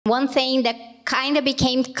One thing that kind of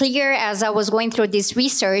became clear as I was going through this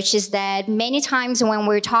research is that many times when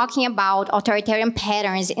we're talking about authoritarian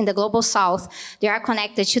patterns in the global south, they are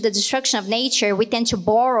connected to the destruction of nature. We tend to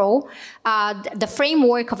borrow the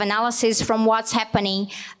framework of analysis from what's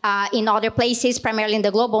happening in other places, primarily in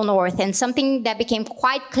the global north. And something that became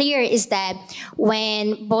quite clear is that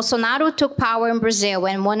when Bolsonaro took power in Brazil,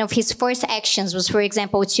 and one of his first actions was, for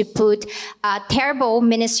example, to put a terrible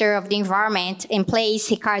minister of the environment in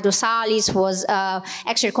place, Ricardo Salles, was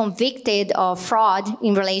actually convicted of fraud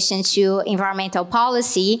in relation to environmental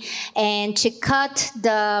policy, and to cut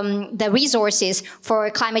the resources for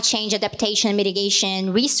climate change adaptation and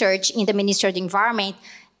mitigation research in the Ministry of the Environment,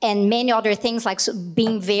 and many other things like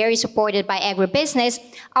being very supported by agribusiness.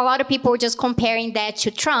 A lot of people were just comparing that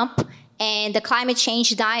to Trump and the climate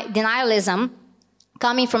change denialism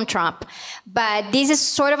coming from Trump. But this is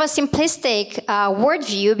sort of a simplistic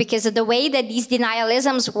worldview, because of the way that these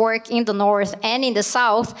denialisms work in the North and in the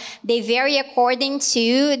South, they vary according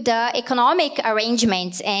to the economic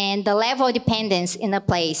arrangements and the level of dependence in a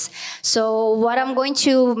place. So what I'm going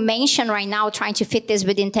to mention right now, trying to fit this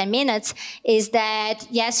within 10 minutes, is that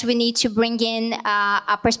yes, we need to bring in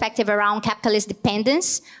a perspective around capitalist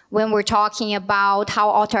dependence when we're talking about how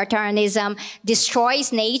authoritarianism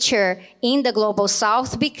destroys nature in the global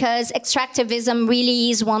south, because extractivism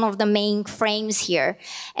really is one of the main frames here.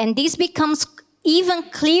 And this becomes even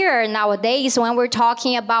clearer nowadays when we're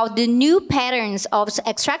talking about the new patterns of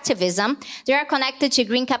extractivism. They are connected to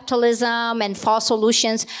green capitalism and false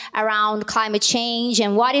solutions around climate change,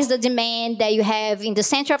 and what is the demand that you have in the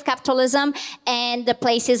center of capitalism, and the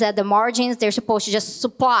places at the margins, they're supposed to just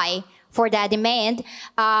supply for that demand,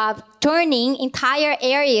 turning entire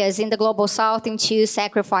areas in the global south into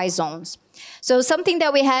sacrifice zones. So something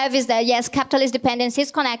that we have is that, yes, capitalist dependence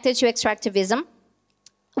is connected to extractivism.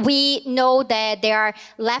 We know that there are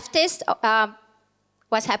leftists.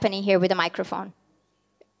 What's happening here with the microphone?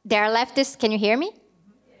 There are leftists. Can you hear me?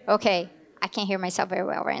 Okay. I can't hear myself very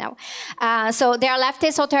well right now. So there are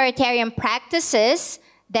leftist authoritarian practices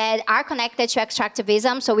that are connected to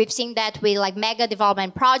extractivism. So we've seen that with like mega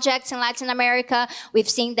development projects in Latin America. We've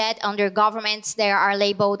seen that under governments that are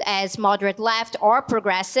labeled as moderate left or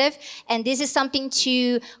progressive. And this is something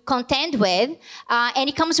to contend with. And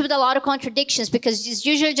it comes with a lot of contradictions, because it's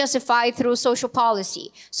usually justified through social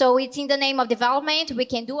policy. So it's in the name of development. We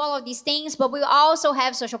can do all of these things, but we also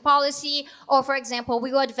have social policy. Or for example,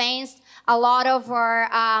 we advanced a lot of our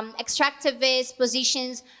extractivist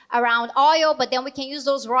positions around oil, but then we can use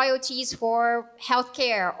those royalties for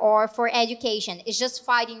healthcare or for education. It's just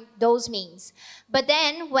fighting those means. But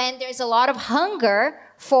then when there's a lot of hunger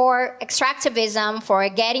for extractivism, for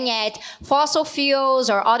getting at fossil fuels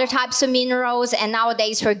or other types of minerals, and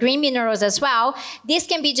nowadays for green minerals as well, this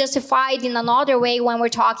can be justified in another way when we're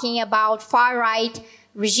talking about far-right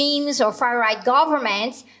regimes or far-right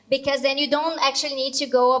governments, because then you don't actually need to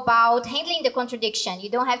go about handling the contradiction. You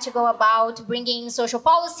don't have to go about bringing social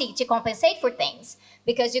policy to compensate for things,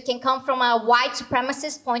 because you can come from a white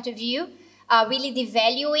supremacist point of view, really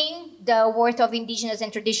devaluing the worth of indigenous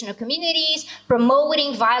and traditional communities,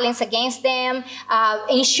 promoting violence against them,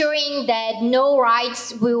 ensuring that no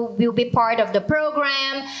rights will be part of the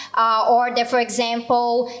program, or that, for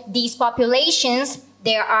example, these populations,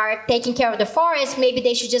 they are taking care of the forest, maybe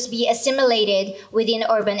they should just be assimilated within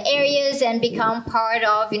urban areas and become part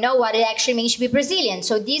of, what it actually means to be Brazilian.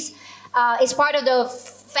 So this is part of the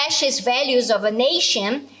fascist values of a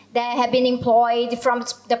nation that have been employed from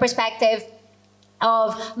the perspective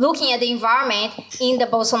of looking at the environment in the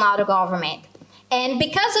Bolsonaro government. And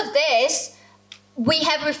because of this, we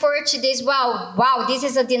have referred to this, wow, this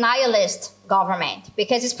is a denialist government,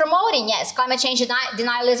 because it's promoting, yes, climate change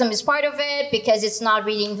denialism is part of it, because it's not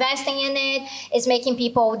really investing in it, it's making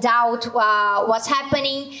people doubt what's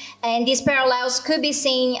happening, and these parallels could be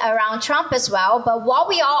seen around Trump as well. But what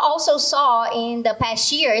we also saw in the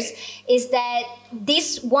past years is that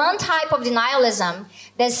this one type of denialism,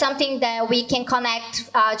 there's something that we can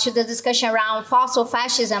connect to the discussion around fossil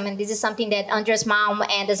fascism, and this is something that Andres Malm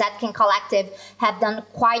and the Zetkin Collective have done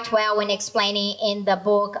quite well in explaining in the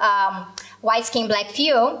book White Skin, Black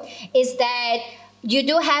Fuel, is that you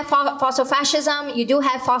do have fossil fascism, you do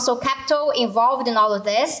have fossil capital involved in all of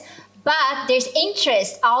this, but there's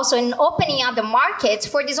interest also in opening up the markets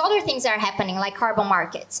for these other things that are happening, like carbon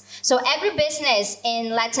markets. So agribusiness in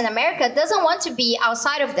Latin America doesn't want to be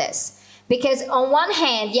outside of this. Because on one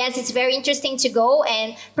hand, yes, it's very interesting to go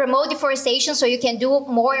and promote deforestation so you can do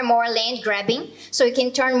more and more land grabbing, so you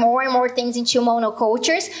can turn more and more things into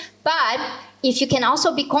monocultures. But if you can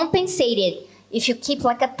also be compensated if you keep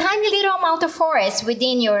like a tiny little amount of forest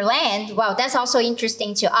within your land, well, that's also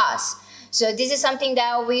interesting to us. So this is something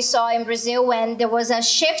that we saw in Brazil when there was a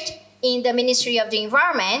shift in the Ministry of the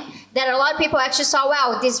Environment, that a lot of people actually saw,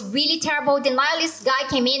 wow, this really terrible denialist guy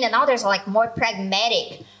came in, and now there's like more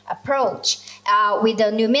pragmatic approach with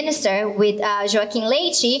the new minister, with Joaquim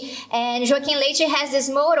Leite. And Joaquim Leite has this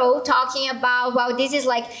motto talking about, well, this is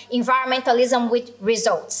like environmentalism with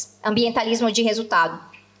results, ambientalismo de resultado.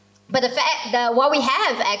 But what we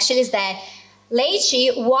have actually is that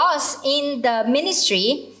Leite was in the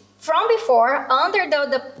ministry from before, under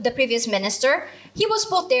the previous minister. He was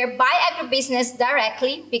put there by agribusiness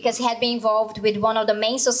directly because he had been involved with one of the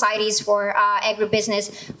main societies for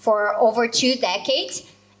agribusiness for over 2 decades.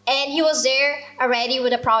 And he was there already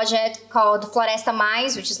with a project called Floresta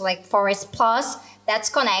Mais, which is like Forest Plus, that's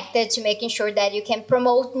connected to making sure that you can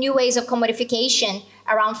promote new ways of commodification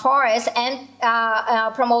around forests and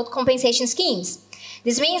promote compensation schemes.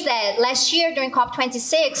 This means that last year during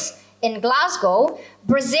COP26 in Glasgow,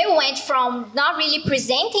 Brazil went from not really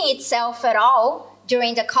presenting itself at all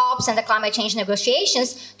during the COPs and the climate change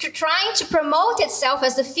negotiations to trying to promote itself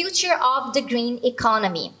as the future of the green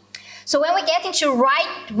economy. So when we get into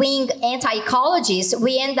right-wing anti-ecologists,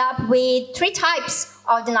 we end up with 3 types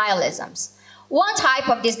of denialisms. One type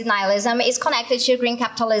of this denialism is connected to green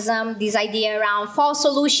capitalism, this idea around false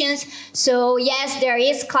solutions. So yes, there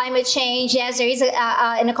is climate change, yes, there is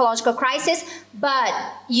an ecological crisis, but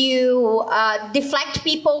you deflect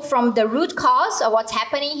people from the root cause of what's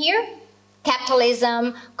happening here: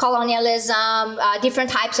 capitalism, colonialism, different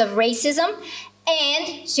types of racism.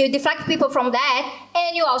 And so you deflect people from that,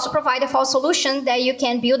 and you also provide a false solution that you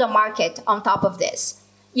can build a market on top of this.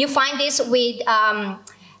 You find this with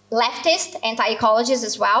leftist anti-ecologists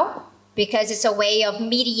as well, because it's a way of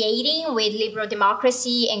mediating with liberal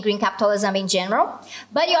democracy and green capitalism in general.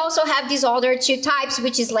 But you also have these other 2 types,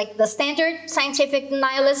 which is like the standard scientific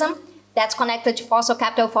denialism that's connected to fossil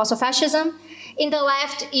capital, fossil fascism. In the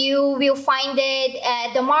left, you will find it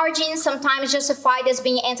at the margins, sometimes justified as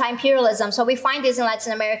being anti-imperialism. So we find this in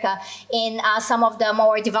Latin America in some of the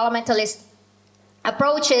more developmentalist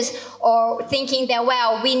approaches, or thinking that,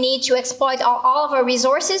 well, we need to exploit all of our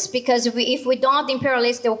resources because if we don't, the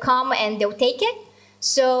imperialists, they'll come and they'll take it.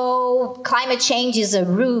 So climate change is a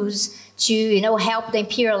ruse to, you know, help the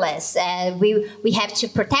imperialists. We have to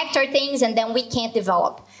protect our things, and then we can't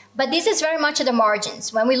develop. But this is very much at the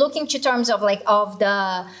margins. When we look into terms of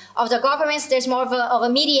the governments, there's more of a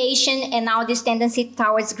mediation, and now this tendency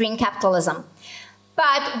towards green capitalism.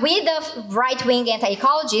 But with the right-wing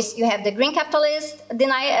anti-ecologists, you have the green capitalist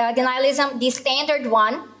denialism, the standard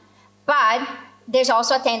one, but there's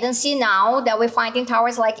also a tendency now that we're finding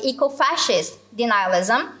towards like eco-fascist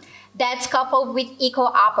denialism that's coupled with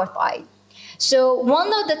eco-apartheid. So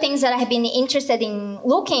one of the things that I have been interested in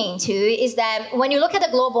looking into is that when you look at the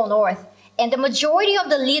global north, and the majority of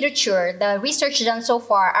the literature, the research done so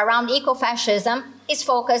far around eco-fascism is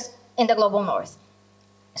focused in the global north.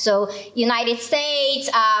 So United States,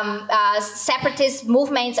 separatist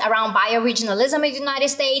movements around bioregionalism in the United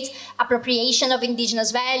States, appropriation of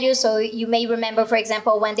indigenous values. So you may remember, for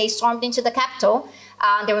example, when they stormed into the Capitol,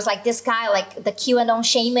 there was like this guy, like the QAnon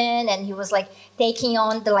shaman, and he was like taking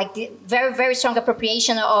on the very, very strong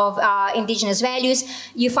appropriation of indigenous values.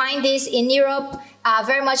 You find this in Europe,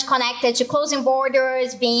 very much connected to closing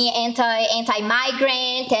borders, being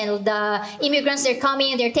anti-migrant, and the immigrants, they're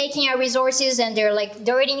coming and they're taking our resources and they're like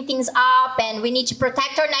dirtying things up, and we need to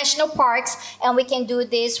protect our national parks, and we can do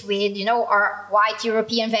this with, you know, our white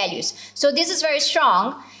European values. So this is very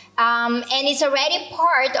strong. And it's already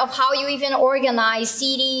part of how you even organize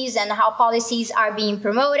cities and how policies are being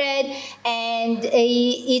promoted. And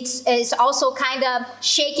it's also kind of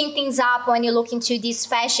shaking things up when you look into these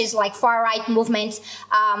fascist, like far-right movements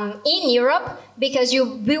in Europe, because you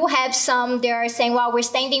will have some, they're saying, well, we're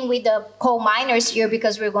standing with the coal miners here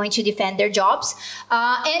because we're going to defend their jobs.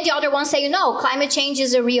 And the other ones say, no, climate change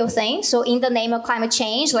is a real thing. So in the name of climate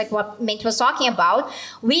change, like what Mint was talking about,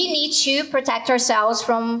 we need to protect ourselves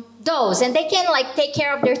from those, and they can like take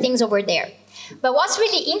care of their things over there. But what's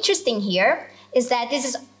really interesting here is that this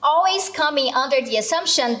is always coming under the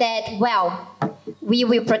assumption that, well, we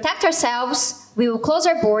will protect ourselves, we will close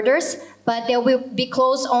our borders, but they will be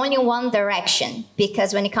closed only in one direction,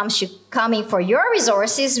 because when it comes to coming for your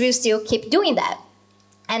resources, we'll still keep doing that.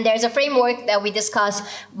 And there's a framework that we discuss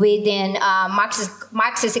within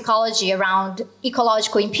Marxist ecology around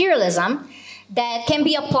ecological imperialism that can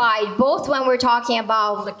be applied both when we're talking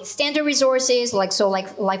about like standard resources, like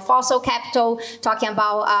fossil capital, talking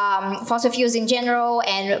about fossil fuels in general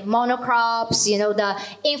and monocrops, the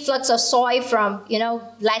influx of soy from,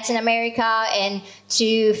 Latin America and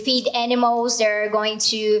to feed animals. They're going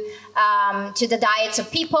to the diets of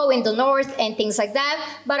people in the north and things like that,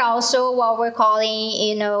 but also what we're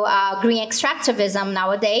calling, green extractivism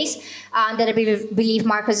nowadays, that I believe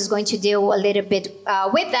Marcus is going to deal a little bit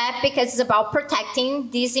with that, because it's about protecting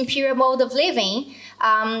this imperial mode of living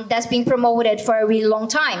that's been promoted for a really long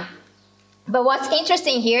time. But what's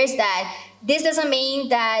interesting here is that this doesn't mean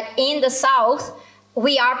that in the South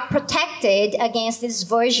we are protected against this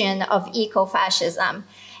version of eco-fascism.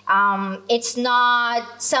 It's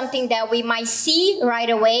not something that we might see right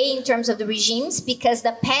away in terms of the regimes, because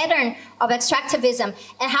the pattern of extractivism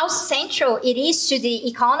and how central it is to the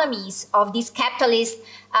economies of these capitalist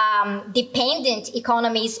dependent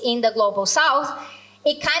economies in the global South,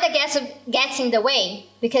 it kind of gets in the way,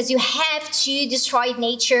 because you have to destroy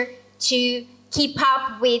nature to keep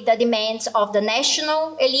up with the demands of the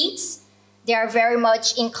national elites. They are very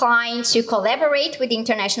much inclined to collaborate with the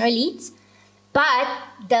international elites. But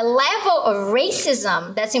the level of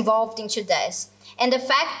racism that's involved into this, and the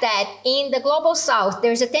fact that in the global South,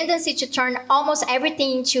 there's a tendency to turn almost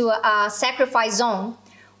everything into a sacrifice zone,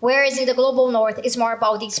 whereas in the global North, it's more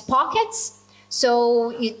about these pockets.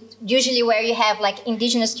 So usually where you have like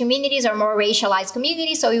indigenous communities or more racialized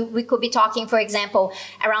communities. So we could be talking, for example,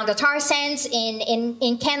 around the tar sands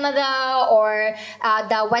in Canada, or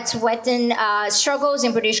the Wet'suwet'en struggles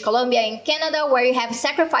in British Columbia in Canada, where you have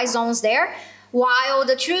sacrifice zones there. While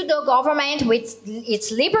the Trudeau government, with its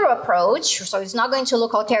liberal approach, so it's not going to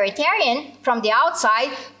look authoritarian from the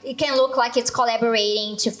outside, it can look like it's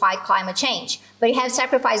collaborating to fight climate change. But you have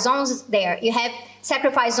sacrifice zones there. You have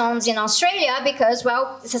sacrifice zones in Australia because,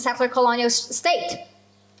 well, it's a settler colonial state.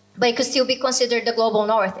 But it could still be considered the global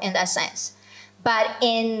North in that sense. But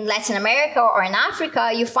in Latin America or in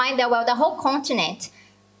Africa, you find that, well, the whole continent,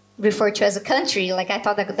 referred to as a country, like I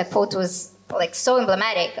thought that the quote was like so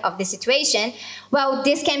emblematic of the situation, well,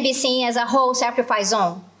 this can be seen as a whole sacrifice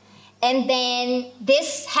zone. And then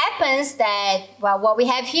this happens that, well, what we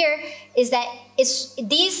have here is that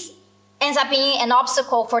this ends up being an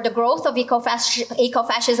obstacle for the growth of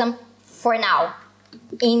eco-fascism for now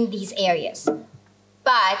in these areas.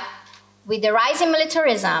 But with the rise in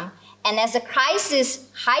militarism, and as the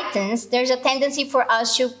crisis heightens, there's a tendency for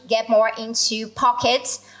us to get more into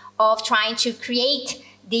pockets of trying to create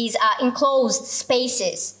these enclosed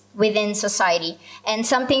spaces within society. And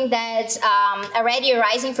something that's already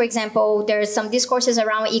arising, for example, there's some discourses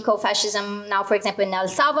around eco-fascism now, for example, in El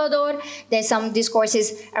Salvador. There's some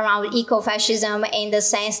discourses around eco-fascism in the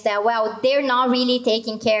sense that, well, they're not really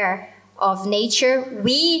taking care of nature.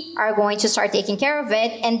 We are going to start taking care of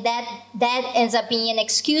it, and that ends up being an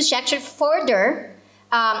excuse to actually further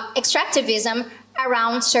extractivism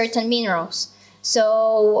around certain minerals.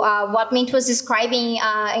 So what Mint was describing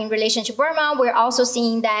in relation to Burma, we're also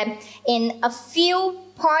seeing that in a few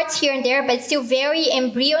parts here and there, but still very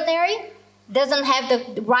embryonic, doesn't have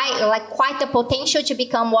the right, like quite the potential to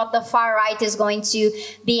become what the far right is going to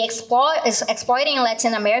be exploiting in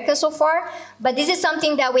Latin America so far. But this is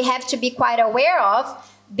something that we have to be quite aware of,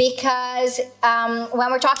 because when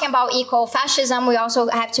we're talking about eco-fascism, we also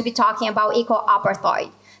have to be talking about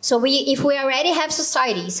eco-apartheid. So if we already have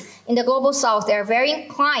societies in the global South that are very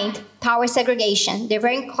inclined towards segregation, they're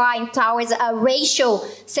very inclined towards a racial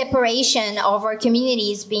separation of our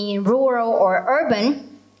communities being rural or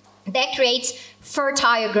urban, that creates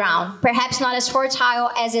fertile ground. Perhaps not as fertile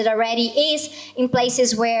as it already is in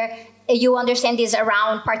places where you understand this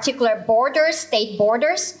around particular borders, state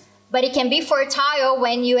borders, but it can be fertile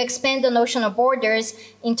when you expand the notion of borders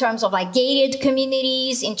in terms of like gated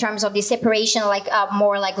communities, in terms of the separation, like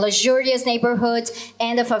more like luxurious neighborhoods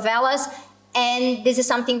and the favelas. And this is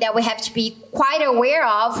something that we have to be quite aware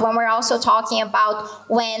of when we're also talking about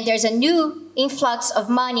when there's a new influx of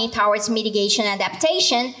money towards mitigation and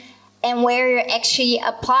adaptation, and where you're actually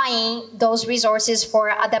applying those resources for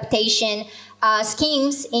adaptation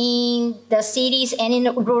schemes in the cities and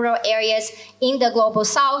in rural areas in the global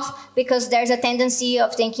South, because there's a tendency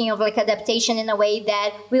of thinking of like adaptation in a way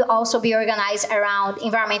that will also be organized around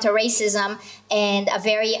environmental racism and a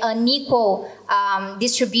very unequal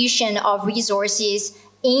distribution of resources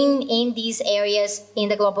in these areas in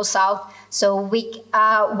the global South. So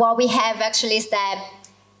what we have actually is that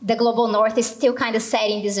the global North is still kind of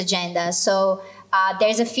setting this agenda. So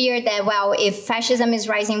there's a fear that, well, if fascism is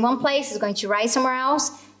rising in one place, it's going to rise somewhere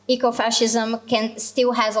else. Eco-fascism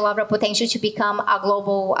still has a lot of potential to become a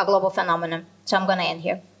global phenomenon. So I'm going to end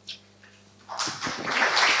here.